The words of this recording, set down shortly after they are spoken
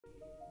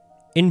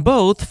In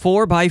both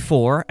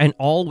 4x4 and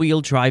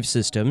all-wheel drive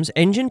systems,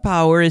 engine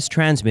power is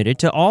transmitted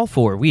to all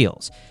four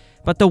wheels.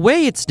 But the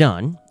way it's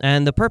done,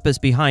 and the purpose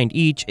behind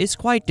each, is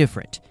quite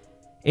different.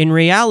 In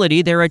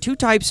reality, there are two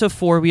types of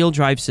four-wheel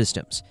drive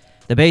systems.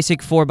 The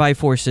basic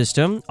 4x4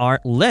 system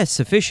are less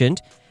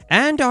efficient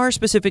and are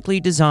specifically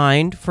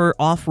designed for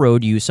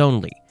off-road use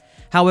only.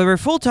 However,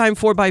 full-time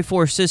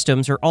 4x4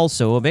 systems are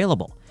also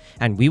available,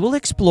 and we will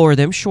explore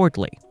them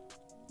shortly.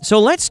 So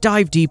let's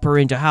dive deeper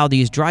into how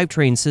these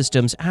drivetrain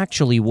systems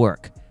actually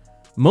work.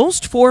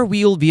 Most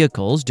four-wheel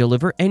vehicles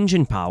deliver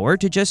engine power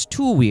to just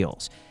two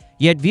wheels,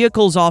 yet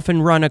vehicles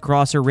often run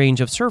across a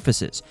range of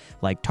surfaces,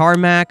 like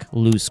tarmac,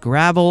 loose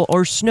gravel,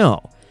 or snow,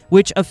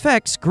 which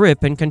affects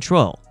grip and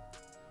control.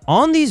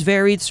 On these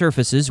varied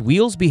surfaces,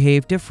 wheels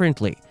behave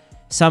differently.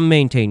 Some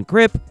maintain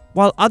grip,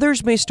 while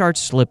others may start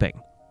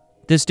slipping.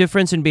 This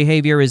difference in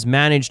behavior is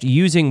managed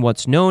using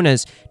what's known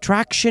as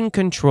traction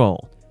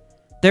control.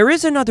 There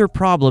is another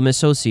problem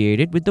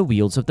associated with the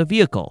wheels of the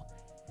vehicle.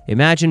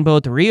 Imagine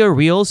both rear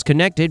wheels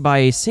connected by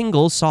a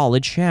single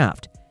solid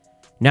shaft.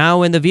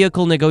 Now, when the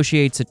vehicle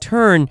negotiates a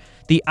turn,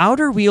 the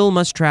outer wheel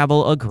must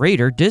travel a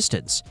greater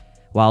distance,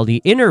 while the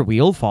inner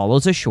wheel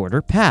follows a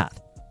shorter path.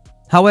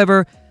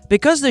 However,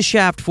 because the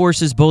shaft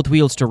forces both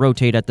wheels to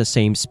rotate at the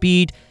same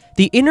speed,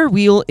 the inner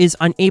wheel is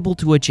unable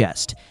to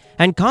adjust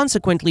and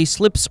consequently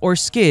slips or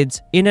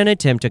skids in an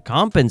attempt to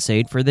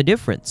compensate for the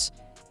difference.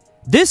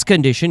 This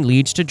condition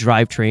leads to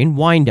drivetrain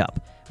windup,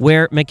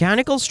 where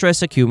mechanical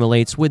stress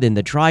accumulates within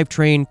the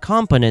drivetrain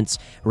components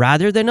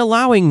rather than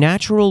allowing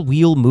natural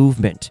wheel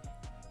movement.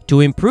 To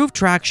improve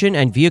traction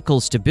and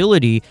vehicle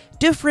stability,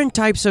 different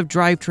types of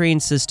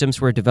drivetrain systems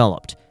were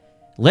developed.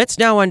 Let's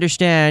now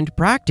understand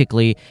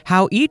practically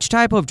how each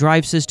type of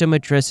drive system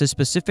addresses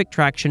specific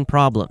traction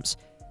problems.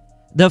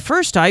 The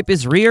first type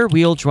is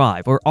rear-wheel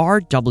drive, or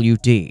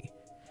RWD.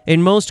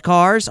 In most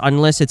cars,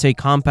 unless it's a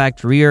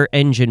compact rear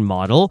engine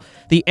model,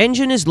 the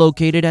engine is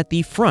located at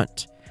the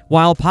front,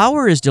 while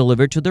power is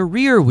delivered to the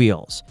rear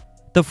wheels.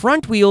 The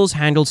front wheels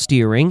handle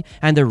steering,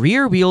 and the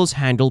rear wheels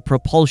handle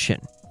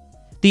propulsion.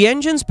 The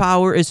engine's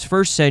power is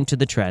first sent to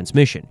the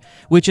transmission,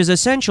 which is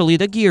essentially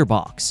the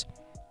gearbox.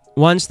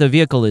 Once the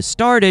vehicle is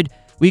started,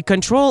 we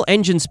control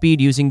engine speed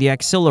using the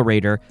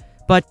accelerator,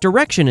 but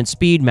direction and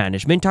speed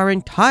management are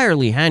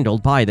entirely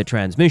handled by the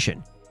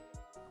transmission.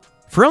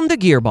 From the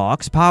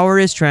gearbox, power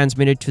is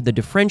transmitted to the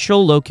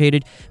differential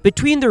located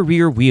between the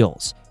rear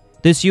wheels.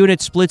 This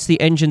unit splits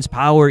the engine's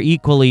power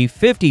equally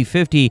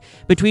 50-50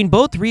 between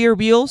both rear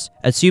wheels,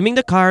 assuming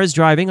the car is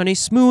driving on a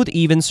smooth,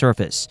 even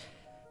surface.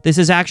 This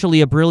is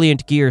actually a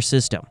brilliant gear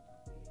system.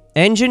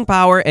 Engine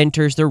power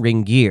enters the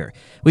ring gear,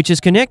 which is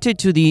connected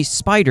to the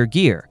spider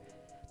gear.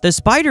 The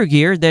spider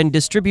gear then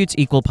distributes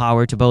equal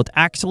power to both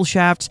axle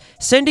shafts,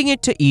 sending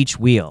it to each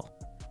wheel.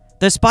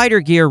 The spider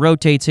gear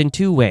rotates in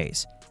two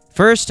ways.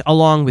 First,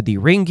 along with the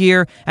ring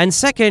gear, and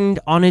second,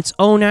 on its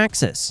own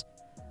axis.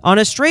 On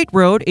a straight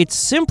road, it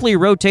simply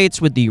rotates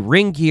with the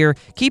ring gear,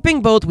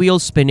 keeping both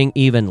wheels spinning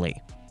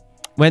evenly.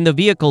 When the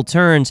vehicle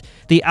turns,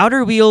 the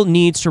outer wheel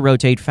needs to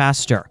rotate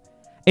faster.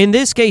 In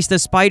this case, the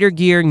spider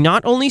gear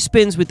not only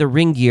spins with the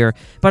ring gear,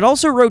 but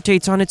also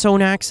rotates on its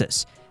own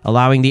axis,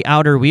 allowing the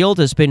outer wheel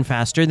to spin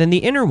faster than the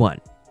inner one.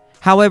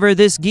 However,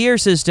 this gear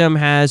system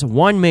has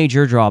one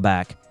major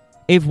drawback.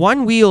 If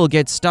one wheel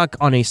gets stuck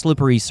on a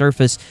slippery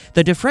surface,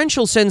 the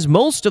differential sends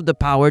most of the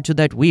power to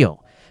that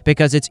wheel,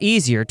 because it's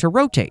easier to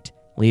rotate,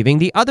 leaving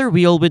the other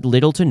wheel with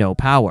little to no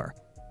power.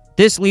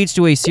 This leads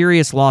to a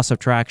serious loss of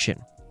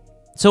traction.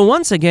 So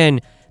once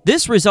again,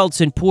 this results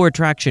in poor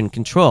traction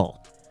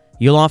control.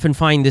 You'll often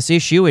find this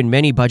issue in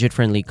many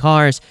budget-friendly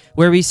cars,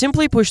 where we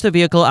simply push the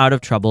vehicle out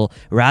of trouble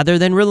rather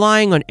than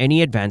relying on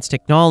any advanced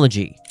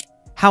technology.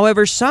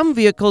 However, some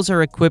vehicles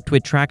are equipped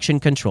with traction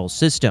control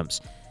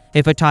systems.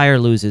 If a tire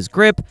loses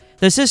grip,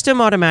 the system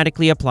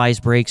automatically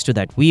applies brakes to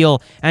that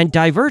wheel and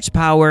diverts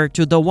power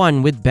to the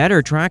one with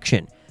better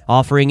traction,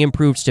 offering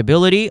improved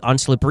stability on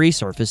slippery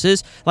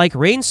surfaces like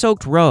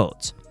rain-soaked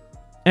roads.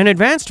 An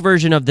advanced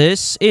version of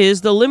this is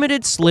the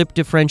limited slip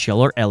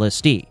differential, or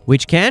LSD,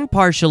 which can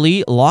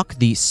partially lock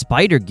the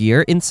spider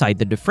gear inside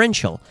the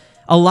differential,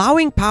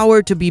 allowing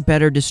power to be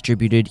better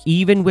distributed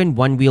even when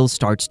one wheel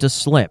starts to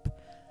slip.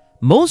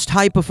 Most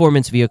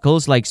high-performance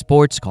vehicles like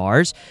sports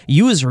cars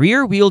use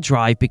rear-wheel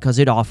drive because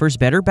it offers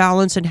better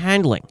balance and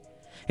handling.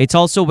 It's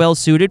also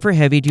well-suited for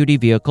heavy-duty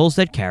vehicles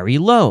that carry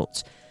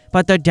loads.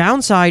 But the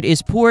downside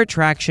is poor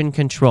traction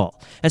control,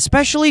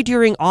 especially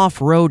during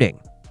off-roading.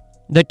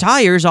 The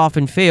tires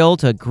often fail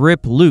to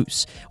grip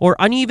loose or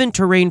uneven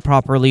terrain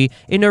properly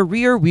in a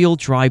rear-wheel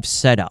drive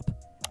setup.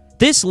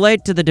 This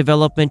led to the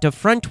development of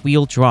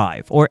front-wheel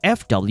drive, or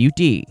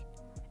FWD.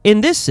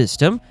 In this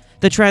system,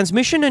 the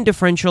transmission and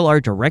differential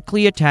are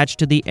directly attached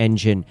to the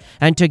engine,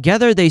 and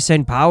together they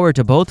send power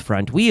to both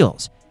front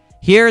wheels.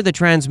 Here, the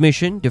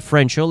transmission,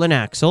 differential, and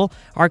axle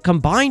are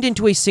combined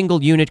into a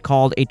single unit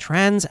called a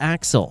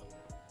transaxle.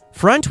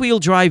 Front-wheel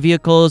drive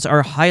vehicles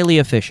are highly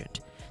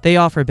efficient. They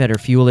offer better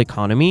fuel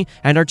economy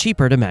and are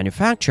cheaper to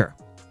manufacture,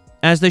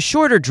 as the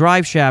shorter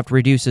drive shaft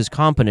reduces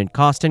component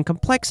cost and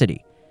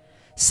complexity.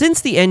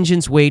 Since the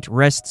engine's weight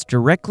rests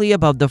directly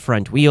above the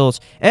front wheels,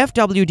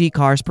 FWD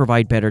cars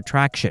provide better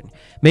traction,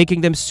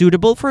 making them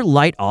suitable for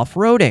light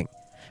off-roading.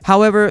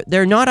 However,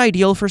 they're not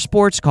ideal for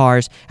sports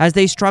cars as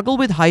they struggle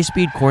with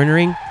high-speed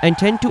cornering and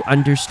tend to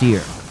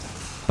understeer.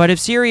 But if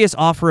serious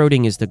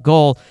off-roading is the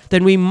goal,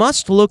 then we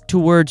must look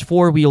towards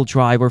four-wheel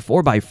drive or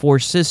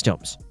 4x4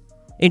 systems.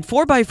 In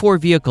 4x4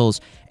 vehicles,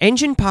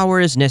 engine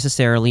power is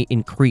necessarily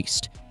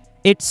increased.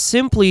 It's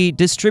simply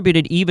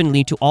distributed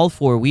evenly to all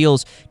four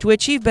wheels to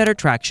achieve better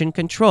traction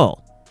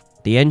control.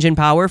 The engine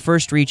power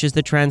first reaches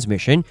the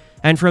transmission,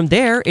 and from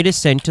there it is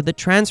sent to the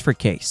transfer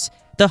case,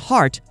 the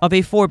heart of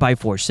a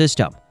 4x4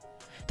 system.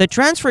 The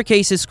transfer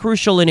case is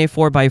crucial in a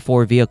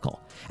 4x4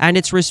 vehicle, and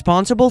it's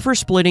responsible for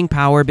splitting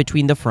power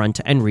between the front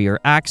and rear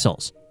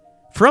axles.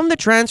 From the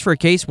transfer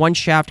case, one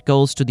shaft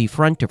goes to the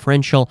front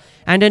differential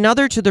and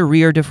another to the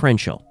rear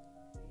differential.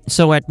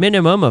 So at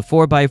minimum, a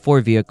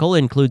 4x4 vehicle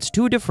includes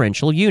two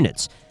differential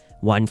units,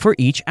 one for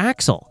each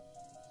axle.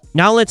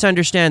 Now let's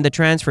understand the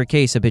transfer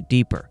case a bit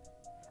deeper.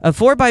 A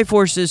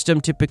 4x4 system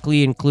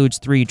typically includes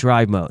three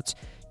drive modes,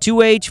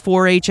 2H,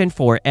 4H, and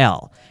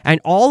 4L,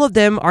 and all of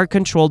them are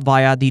controlled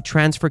via the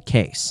transfer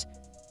case.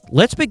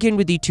 Let's begin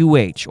with the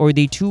 2H, or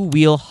the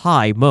two-wheel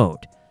high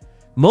mode.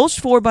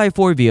 Most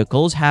 4x4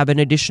 vehicles have an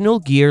additional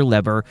gear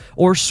lever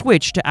or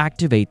switch to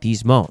activate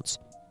these modes.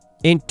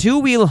 In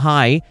two-wheel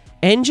high,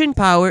 engine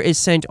power is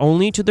sent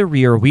only to the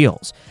rear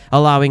wheels,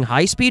 allowing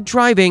high-speed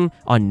driving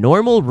on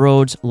normal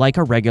roads like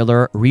a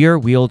regular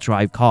rear-wheel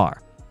drive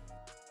car.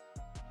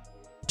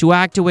 To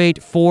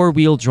activate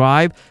four-wheel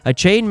drive, a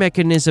chain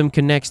mechanism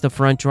connects the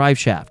front drive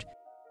shaft.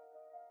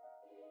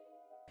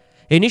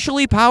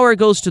 Initially, power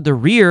goes to the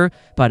rear,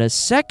 but a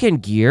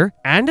second gear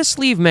and a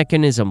sleeve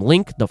mechanism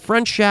link the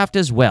front shaft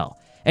as well,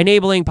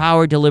 enabling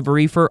power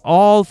delivery for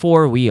all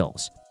four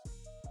wheels.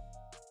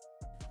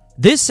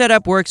 This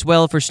setup works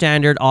well for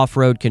standard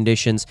off-road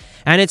conditions,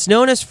 and it's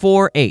known as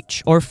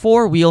 4H, or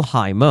four-wheel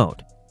high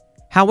mode.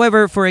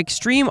 However, for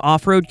extreme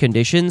off-road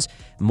conditions,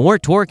 more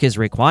torque is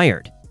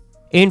required.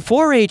 In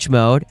 4H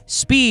mode,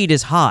 speed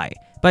is high,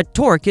 but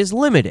torque is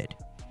limited,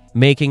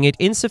 making it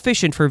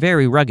insufficient for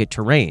very rugged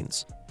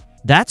terrains.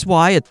 That's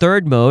why a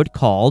third mode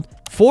called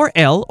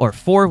 4L, or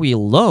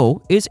four-wheel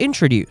low, is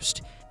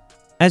introduced.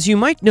 As you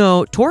might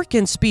know, torque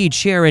and speed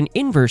share an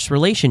inverse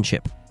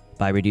relationship.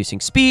 By reducing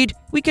speed,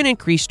 we can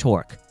increase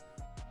torque.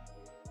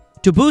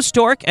 To boost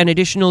torque, an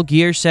additional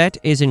gear set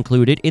is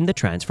included in the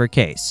transfer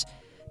case.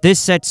 This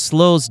set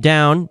slows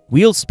down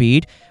wheel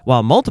speed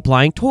while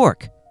multiplying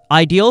torque,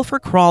 ideal for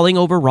crawling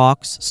over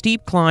rocks,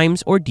 steep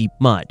climbs, or deep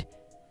mud.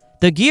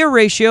 The gear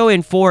ratio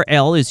in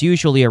 4L is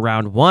usually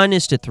around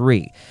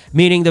 1:3,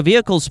 meaning the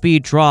vehicle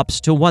speed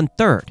drops to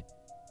 1/3,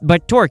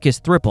 but torque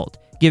is tripled,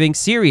 giving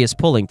serious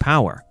pulling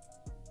power.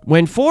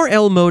 When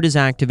 4L mode is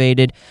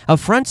activated, a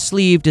front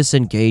sleeve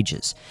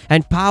disengages,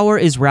 and power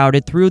is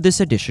routed through this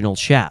additional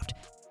shaft,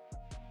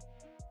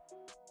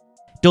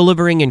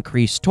 delivering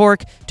increased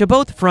torque to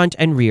both front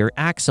and rear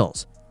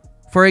axles.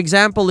 For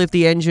example, if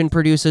the engine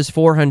produces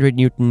 400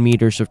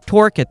 Nm of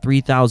torque at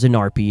 3000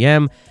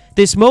 RPM,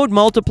 this mode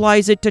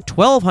multiplies it to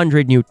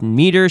 1200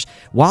 Nm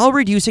while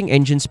reducing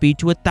engine speed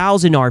to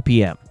 1000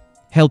 RPM,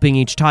 helping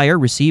each tire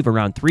receive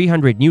around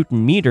 300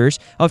 Nm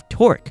of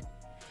torque.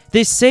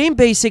 This same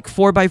basic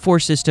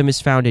 4x4 system is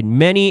found in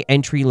many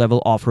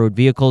entry-level off-road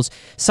vehicles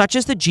such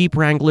as the Jeep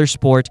Wrangler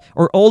Sport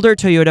or older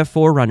Toyota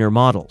 4Runner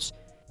models.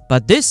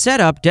 But this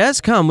setup does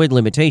come with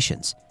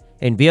limitations.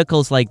 In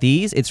vehicles like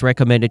these, it's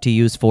recommended to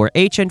use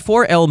 4H and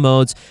 4L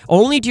modes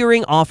only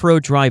during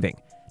off-road driving,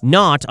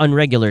 not on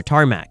regular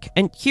tarmac,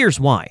 and here's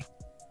why.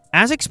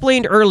 As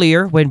explained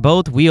earlier, when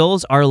both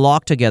wheels are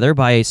locked together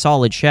by a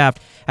solid shaft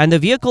and the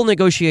vehicle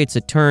negotiates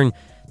a turn,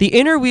 the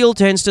inner wheel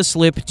tends to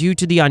slip due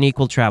to the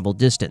unequal travel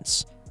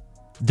distance.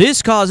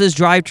 This causes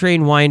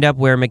drivetrain windup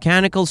where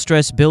mechanical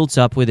stress builds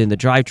up within the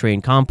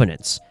drivetrain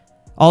components.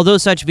 Although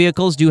such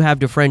vehicles do have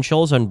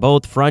differentials on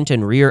both front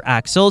and rear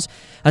axles,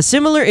 a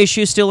similar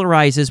issue still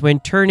arises when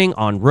turning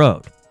on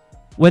road.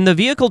 When the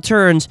vehicle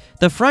turns,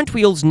 the front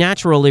wheels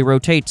naturally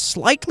rotate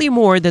slightly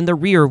more than the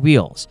rear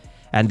wheels,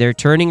 and their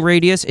turning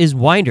radius is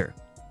wider.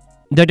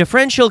 The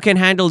differential can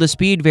handle the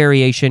speed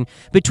variation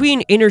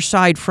between inner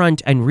side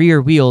front and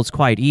rear wheels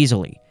quite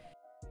easily.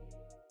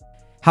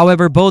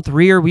 However, both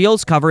rear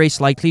wheels cover a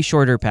slightly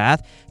shorter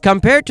path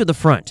compared to the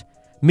front,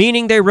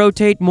 meaning they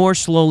rotate more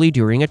slowly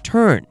during a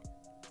turn.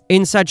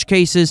 In such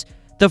cases,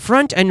 the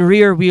front and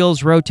rear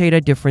wheels rotate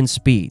at different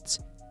speeds.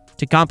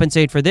 To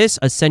compensate for this,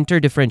 a center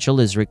differential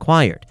is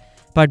required,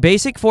 but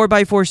basic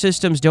 4x4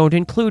 systems don't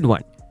include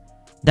one.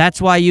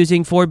 That's why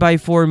using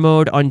 4x4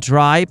 mode on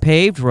dry,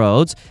 paved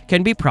roads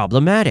can be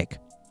problematic.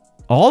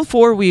 All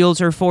four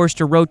wheels are forced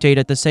to rotate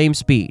at the same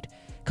speed,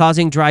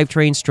 causing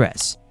drivetrain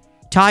stress,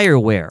 tire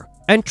wear,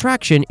 and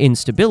traction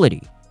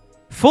instability.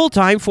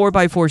 Full-time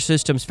 4x4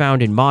 systems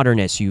found in modern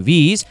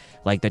SUVs,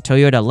 like the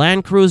Toyota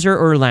Land Cruiser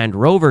or Land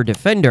Rover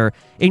Defender,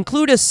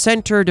 include a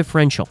center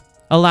differential,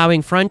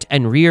 allowing front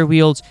and rear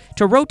wheels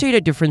to rotate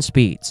at different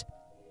speeds.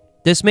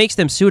 This makes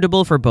them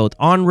suitable for both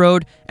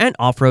on-road and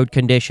off-road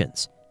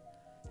conditions.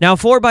 Now,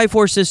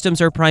 4x4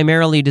 systems are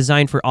primarily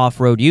designed for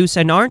off-road use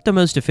and aren't the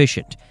most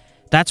efficient.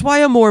 That's why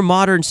a more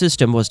modern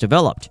system was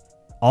developed: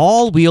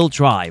 all-wheel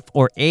drive,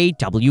 or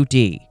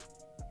AWD.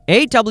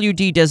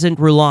 AWD doesn't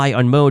rely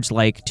on modes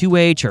like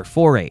 2H or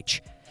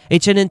 4H.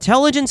 It's an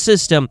intelligent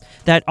system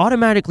that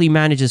automatically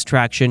manages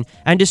traction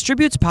and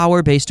distributes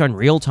power based on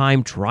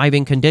real-time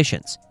driving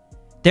conditions.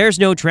 There's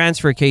no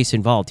transfer case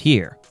involved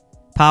here.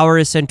 Power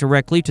is sent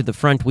directly to the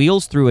front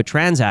wheels through a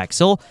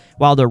transaxle,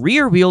 while the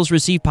rear wheels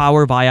receive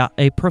power via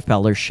a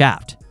propeller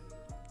shaft.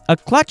 A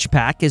clutch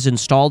pack is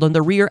installed on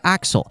the rear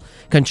axle,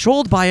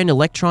 controlled by an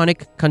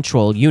electronic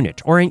control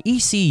unit, or an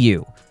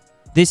ECU.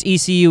 This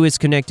ECU is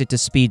connected to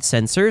speed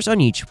sensors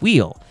on each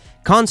wheel,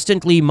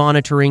 constantly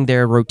monitoring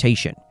their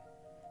rotation.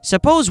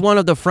 Suppose one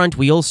of the front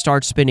wheels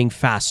starts spinning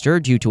faster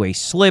due to a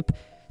slip.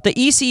 The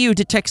ECU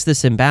detects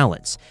this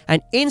imbalance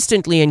and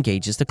instantly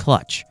engages the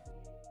clutch,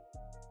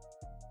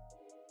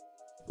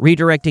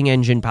 redirecting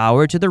engine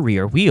power to the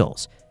rear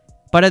wheels.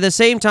 But at the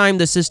same time,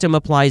 the system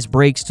applies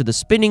brakes to the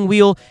spinning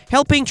wheel,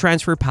 helping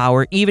transfer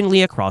power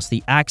evenly across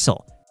the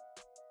axle,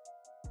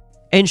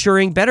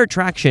 ensuring better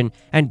traction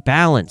and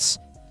balance.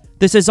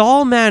 This is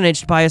all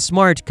managed by a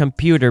smart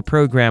computer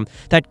program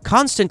that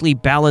constantly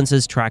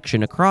balances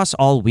traction across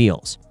all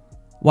wheels.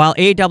 While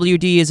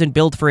AWD isn't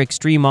built for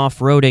extreme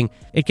off-roading,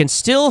 it can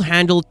still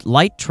handle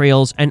light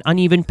trails and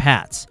uneven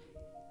paths.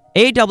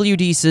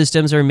 AWD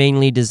systems are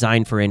mainly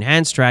designed for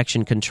enhanced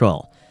traction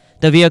control.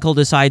 The vehicle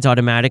decides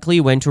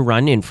automatically when to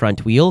run in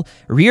front wheel,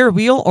 rear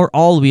wheel, or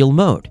all-wheel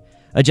mode,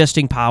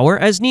 adjusting power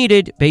as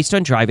needed based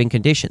on driving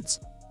conditions.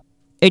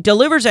 It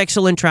delivers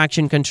excellent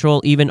traction control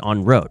even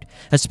on road,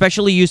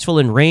 especially useful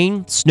in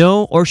rain,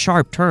 snow, or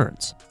sharp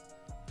turns.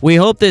 We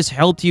hope this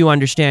helped you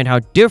understand how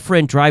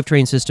different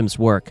drivetrain systems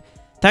work.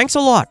 Thanks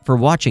a lot for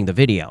watching the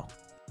video.